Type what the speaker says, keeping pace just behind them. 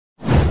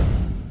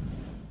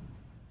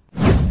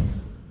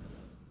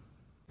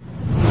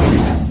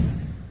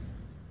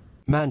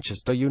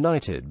Manchester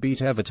United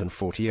beat Everton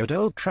 40 at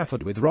Old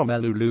Trafford with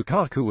Romelu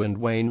Lukaku and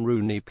Wayne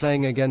Rooney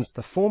playing against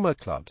the former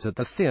clubs at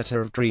the Theatre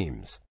of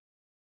Dreams.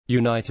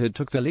 United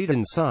took the lead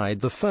inside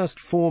the first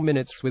 4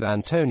 minutes with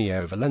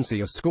Antonio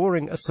Valencia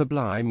scoring a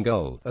sublime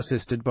goal,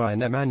 assisted by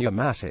Nemanja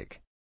Matic.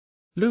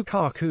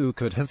 Lukaku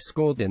could have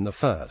scored in the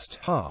first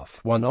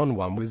half,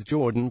 one-on-one with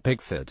Jordan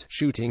Pickford,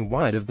 shooting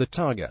wide of the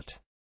target.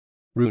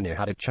 Rooney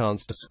had a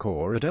chance to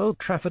score at Old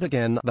Trafford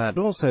again, that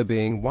also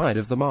being wide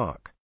of the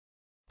mark.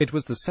 It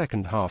was the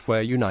second half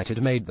where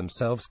United made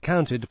themselves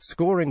counted,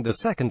 scoring the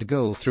second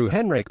goal through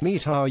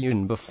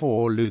mkhitaryan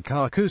before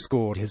Lukaku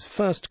scored his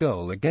first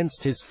goal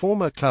against his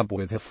former club,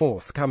 with a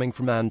fourth coming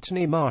from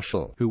Anthony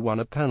Martial, who won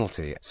a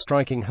penalty,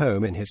 striking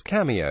home in his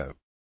cameo.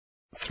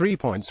 3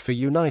 points for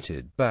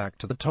United, back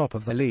to the top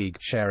of the league,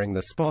 sharing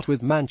the spot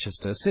with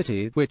Manchester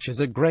City, which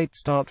is a great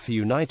start for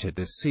United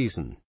this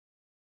season.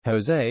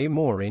 Jose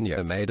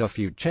Mourinho made a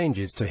few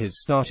changes to his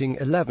starting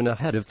 11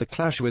 ahead of the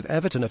clash with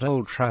Everton at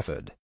Old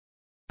Trafford.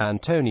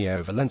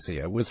 Antonio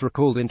Valencia was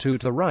recalled into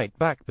the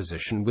right-back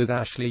position, with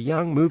Ashley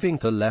Young moving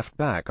to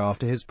left-back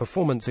after his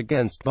performance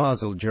against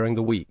Basel during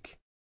the week.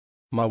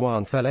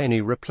 Marwan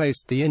Fellaini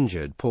replaced the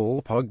injured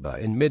Paul Pogba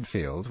in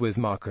midfield, with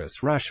Marcus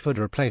Rashford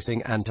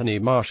replacing Anthony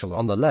Martial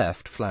on the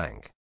left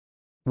flank.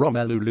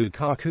 Romelu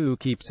Lukaku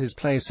keeps his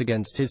place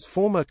against his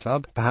former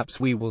club. Perhaps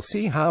we will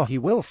see how he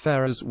will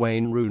fare, as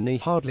Wayne Rooney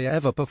hardly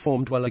ever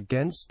performed well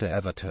against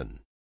Everton.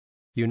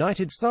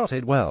 United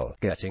started well,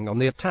 getting on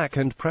the attack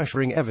and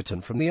pressuring Everton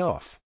from the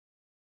off.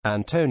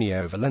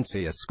 Antonio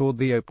Valencia scored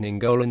the opening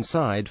goal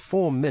inside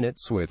 4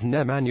 minutes, with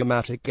Nemanja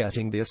Matic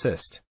getting the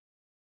assist.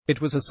 It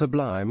was a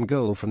sublime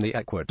goal from the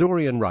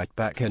Ecuadorian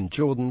right-back, and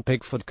Jordan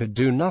Pickford could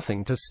do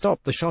nothing to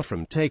stop the shot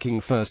from taking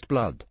first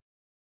blood.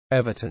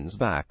 Everton's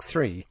back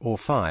 3, or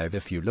 5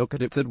 if you look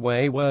at it that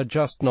way, were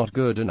just not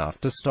good enough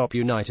to stop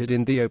United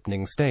in the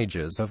opening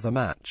stages of the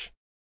match.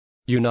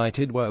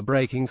 United were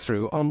breaking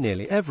through on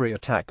nearly every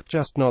attack,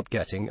 just not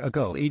getting a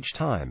goal each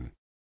time.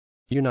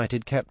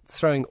 United kept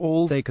throwing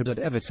all they could at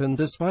Everton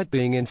despite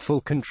being in full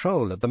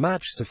control of the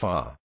match so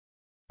far.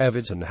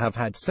 Everton have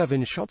had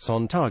 7 shots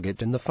on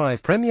target in the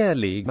 5 Premier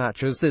League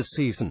matches this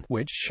season,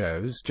 which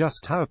shows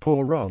just how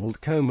poor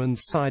Ronald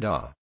Koeman's side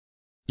are.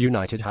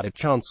 United had a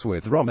chance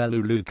with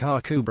Romelu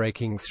Lukaku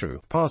breaking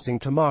through, passing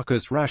to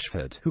Marcus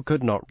Rashford, who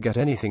could not get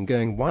anything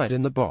going wide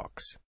in the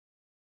box.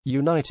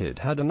 United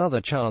had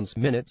another chance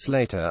minutes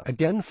later,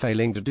 again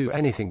failing to do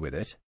anything with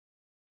it.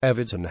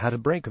 Everton had a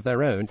break of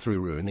their own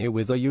through Rooney,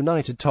 with a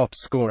United top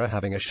scorer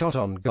having a shot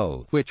on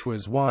goal, which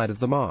was wide of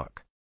the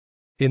mark.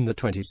 In the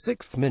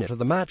 26th minute of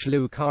the match,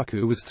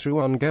 Lukaku was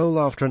through on goal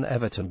after an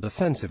Everton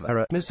defensive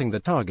error, missing the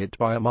target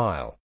by a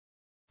mile.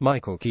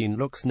 Michael Keane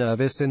looks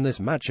nervous in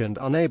this match and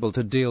unable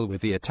to deal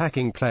with the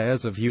attacking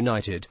players of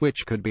United,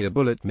 which could be a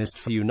bullet missed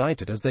for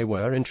United, as they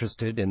were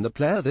interested in the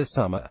player this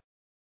summer.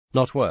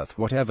 Not worth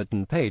what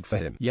Everton paid for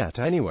him, yet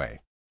anyway.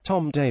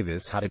 Tom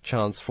Davies had a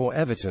chance for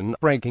Everton,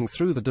 breaking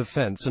through the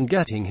defence and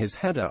getting his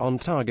header on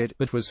target,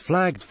 but was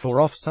flagged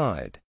for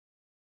offside.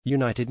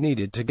 United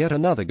needed to get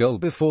another goal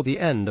before the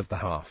end of the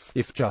half,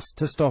 if just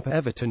to stop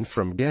Everton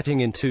from getting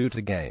into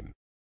the game.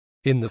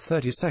 In the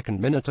 32nd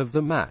minute of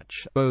the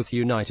match, both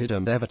United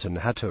and Everton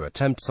had 2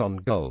 attempts on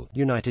goal,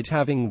 United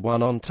having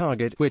 1 on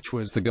target, which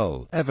was the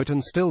goal,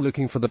 Everton still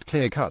looking for that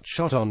clear-cut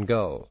shot on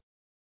goal.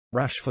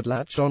 Rashford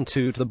latched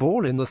onto the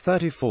ball in the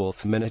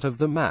 34th minute of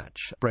the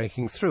match,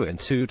 breaking through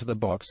into the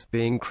box,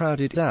 being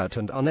crowded out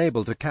and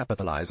unable to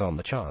capitalize on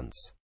the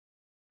chance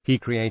he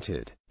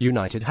created.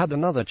 United had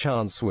another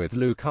chance with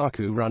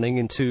Lukaku running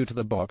into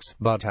the box,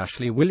 but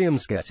Ashley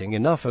Williams getting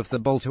enough of the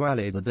ball to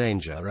allay the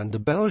danger, and the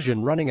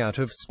Belgian running out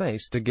of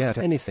space to get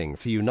anything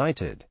for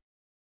United.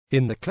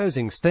 In the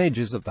closing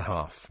stages of the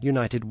half,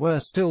 United were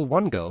still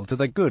 1 goal to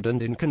the good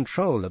and in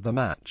control of the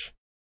match.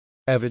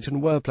 Everton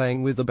were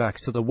playing with the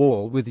backs to the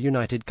wall, with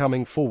United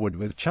coming forward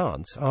with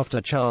chance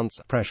after chance,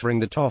 pressuring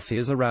the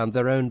Toffees around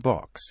their own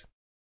box.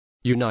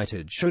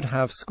 United should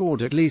have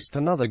scored at least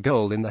another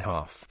goal in the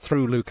half,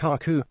 through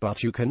Lukaku,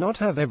 but you cannot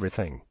have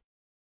everything.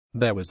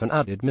 There was an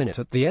added minute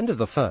at the end of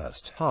the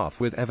first half,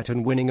 with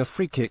Everton winning a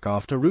free kick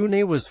after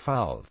Rooney was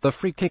fouled, the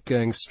free kick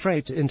going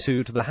straight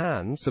into the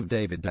hands of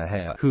David De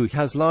Gea, who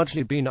has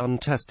largely been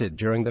untested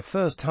during the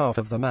first half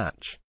of the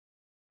match.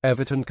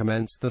 Everton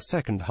commenced the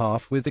second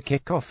half with the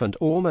kick-off, and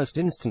almost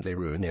instantly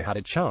Rooney had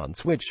a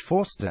chance which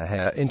forced De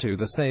Gea into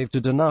the save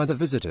to deny the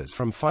visitors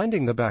from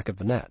finding the back of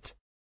the net.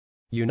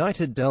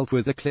 United dealt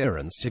with the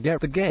clearance to get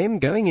the game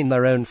going in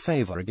their own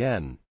favour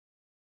again.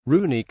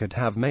 Rooney could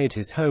have made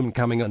his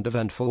homecoming an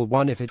eventful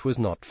one if it was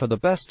not for the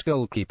best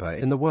goalkeeper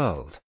in the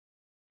world.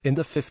 In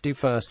the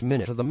 51st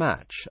minute of the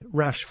match,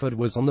 Rashford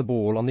was on the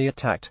ball on the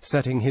attack,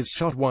 setting his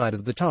shot wide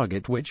of the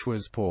target, which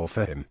was poor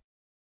for him.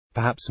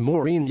 Perhaps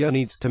Mourinho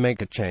needs to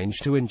make a change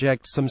to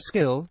inject some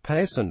skill,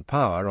 pace and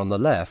power on the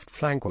left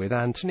flank, with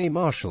Anthony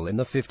Martial in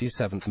the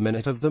 57th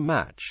minute of the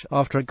match.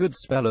 After a good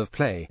spell of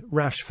play,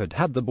 Rashford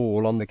had the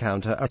ball on the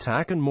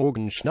counter-attack and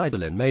Morgan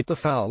Schneiderlin made the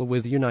foul,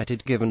 with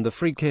United given the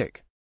free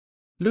kick.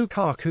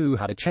 Lukaku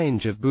had a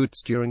change of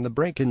boots during the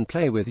break in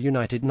play with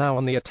United now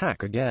on the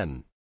attack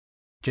again.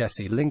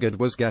 Jesse Lingard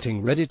was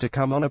getting ready to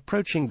come on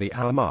approaching the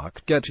hour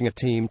mark, getting a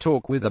team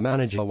talk with the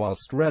manager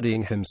whilst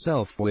readying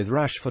himself with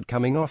Rashford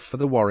coming off for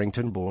the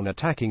Warrington-born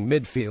attacking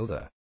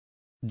midfielder.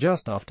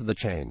 Just after the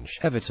change,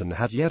 Everton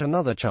had yet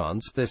another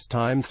chance, this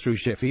time through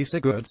Gylfi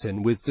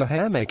Sigurdsson with De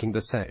Gea making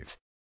the save.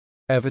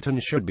 Everton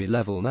should be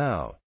level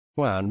now.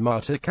 Juan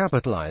Mata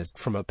capitalized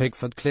from a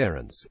Pickford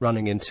clearance,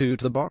 running into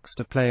the box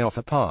to play off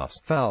a pass,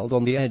 fouled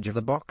on the edge of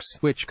the box,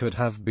 which could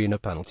have been a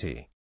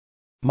penalty.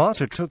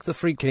 Mata took the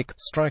free kick,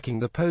 striking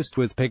the post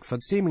with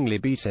Pickford seemingly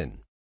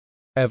beaten.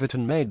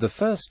 Everton made the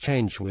first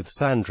change with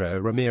Sandro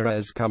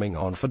Ramirez coming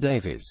on for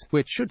Davies,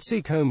 which should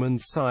see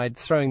Coman's side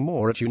throwing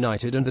more at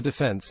United and the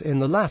defence in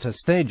the latter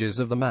stages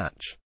of the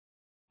match.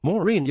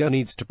 Mourinho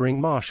needs to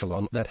bring Martial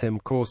on, let him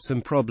cause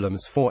some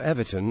problems for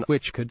Everton,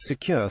 which could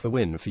secure the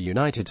win for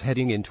United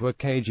heading into a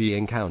cagey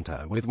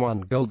encounter with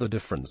 1 goal the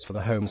difference for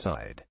the home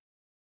side.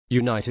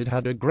 United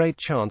had a great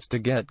chance to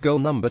get goal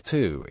number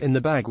 2 in the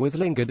bag with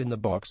Lingard in the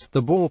box,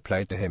 the ball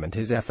played to him and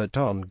his effort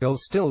on goal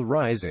still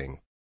rising.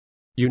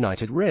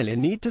 United really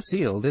need to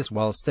seal this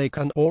whilst they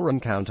can, or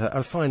encounter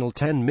a final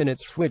 10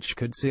 minutes which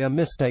could see a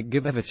mistake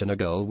give Everton a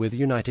goal, with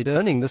United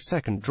earning the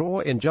second draw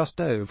in just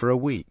over a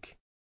week.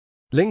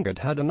 Lingard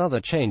had another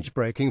change,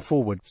 breaking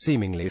forward,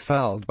 seemingly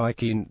fouled by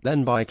Keane,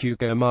 then by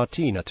Cuco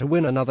Martina to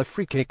win another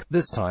free kick,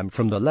 this time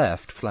from the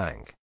left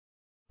flank.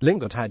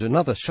 Lingard had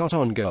another shot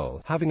on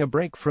goal, having a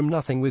break from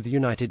nothing with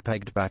United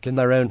pegged back in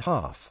their own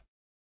half.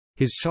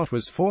 His shot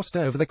was forced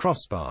over the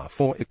crossbar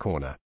for a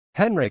corner.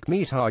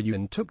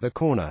 Mkhitaryan took the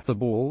corner, the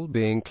ball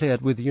being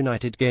cleared with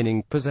United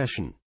gaining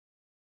possession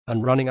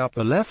and running up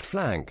the left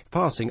flank,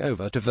 passing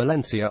over to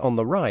Valencia on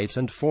the right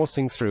and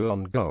forcing through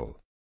on goal.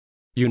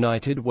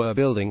 United were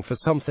building for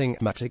something,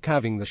 Matic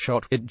having the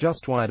shot, it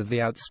just wide of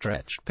the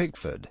outstretched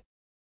Pickford.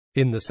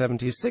 In the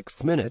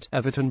 76th minute,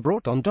 Everton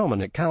brought on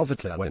Dominic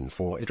Calvert-Lewin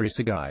for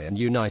Idrissa Gueye and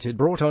United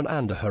brought on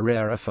Ander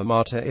Herrera for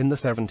Mata in the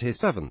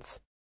 77th.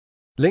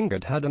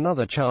 Lingard had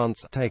another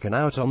chance, taken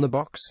out on the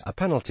box, a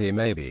penalty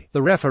maybe,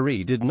 the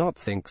referee did not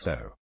think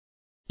so.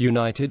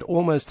 United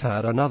almost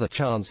had another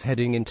chance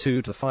heading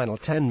into the final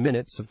 10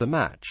 minutes of the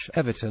match,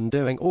 Everton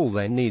doing all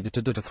they needed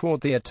to do to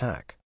thwart the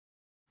attack.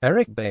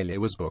 Eric Bailly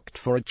was booked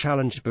for a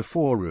challenge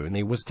before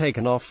Rooney was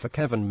taken off for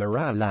Kevin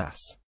Mirallas.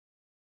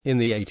 In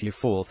the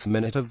 84th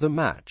minute of the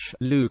match,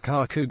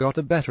 Lukaku got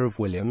the better of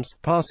Williams,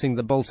 passing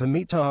the ball to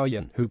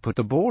Mkhitaryan, who put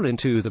the ball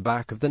into the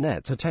back of the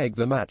net to take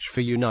the match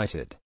for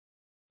United.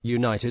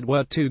 United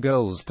were 2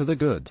 goals to the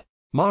good.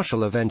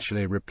 Martial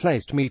eventually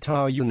replaced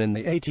Mkhitaryan in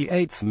the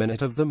 88th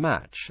minute of the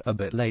match, a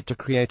bit late to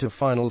create a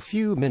final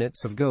few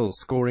minutes of goal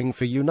scoring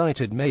for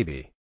United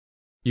maybe.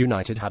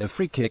 United had a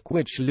free kick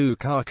which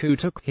Lukaku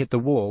took, hit the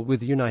wall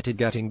with United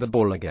getting the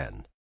ball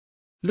again.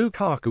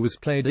 Lukaku was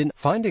played in,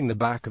 finding the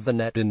back of the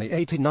net in the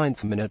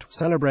 89th minute,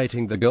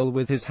 celebrating the goal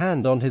with his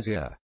hand on his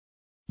ear.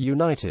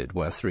 United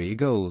were 3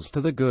 goals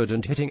to the good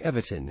and hitting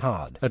Everton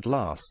hard, at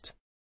last.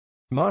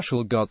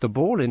 Martial got the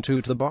ball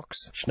into the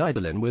box,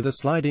 Schneiderlin with a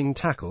sliding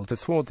tackle to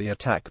thwart the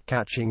attack,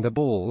 catching the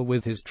ball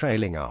with his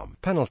trailing arm,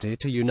 penalty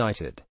to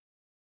United.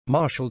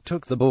 Martial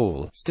took the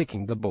ball,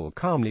 sticking the ball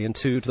calmly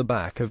into the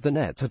back of the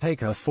net to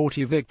take a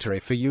 40 victory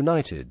for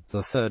United,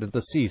 the 3rd of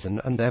the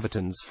season and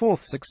Everton's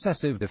 4th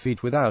successive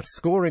defeat without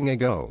scoring a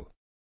goal.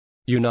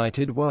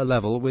 United were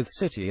level with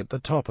City at the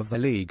top of the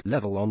league,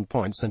 level on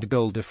points and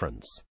goal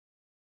difference.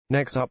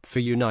 Next up for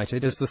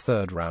United is the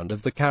 3rd round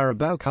of the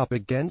Carabao Cup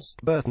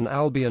against Burton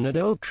Albion at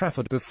Old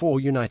Trafford before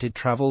United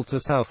travel to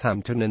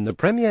Southampton in the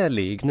Premier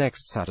League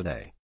next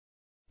Saturday.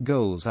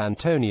 Goals: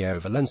 Antonio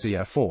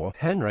Valencia 4,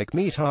 Henrik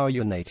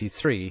Mkhitaryan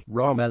 83,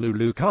 Romelu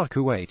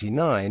Lukaku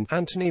 89,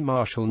 Anthony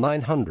Martial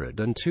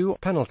 902,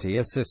 penalty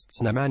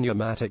assists: Nemanja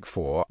Matic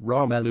 4,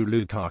 Romelu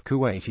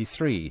Lukaku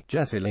 83,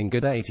 Jesse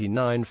Lingard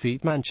 89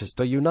 feet,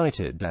 Manchester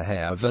United: De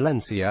Gea,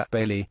 Valencia,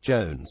 Bailey,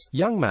 Jones,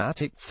 Young,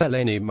 Matic,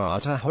 Fellaini,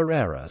 Mata,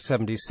 Herrera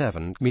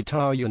 77,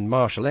 Mkhitaryan,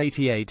 Martial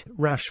 88,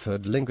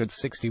 Rashford, Lingard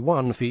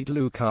 61 feet,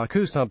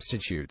 Lukaku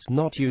substitutes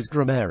not used: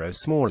 Romero,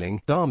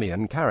 Smalling,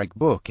 Damian Carrick,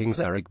 bookings: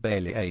 Eric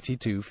Bailly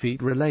 82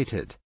 feet,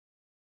 related.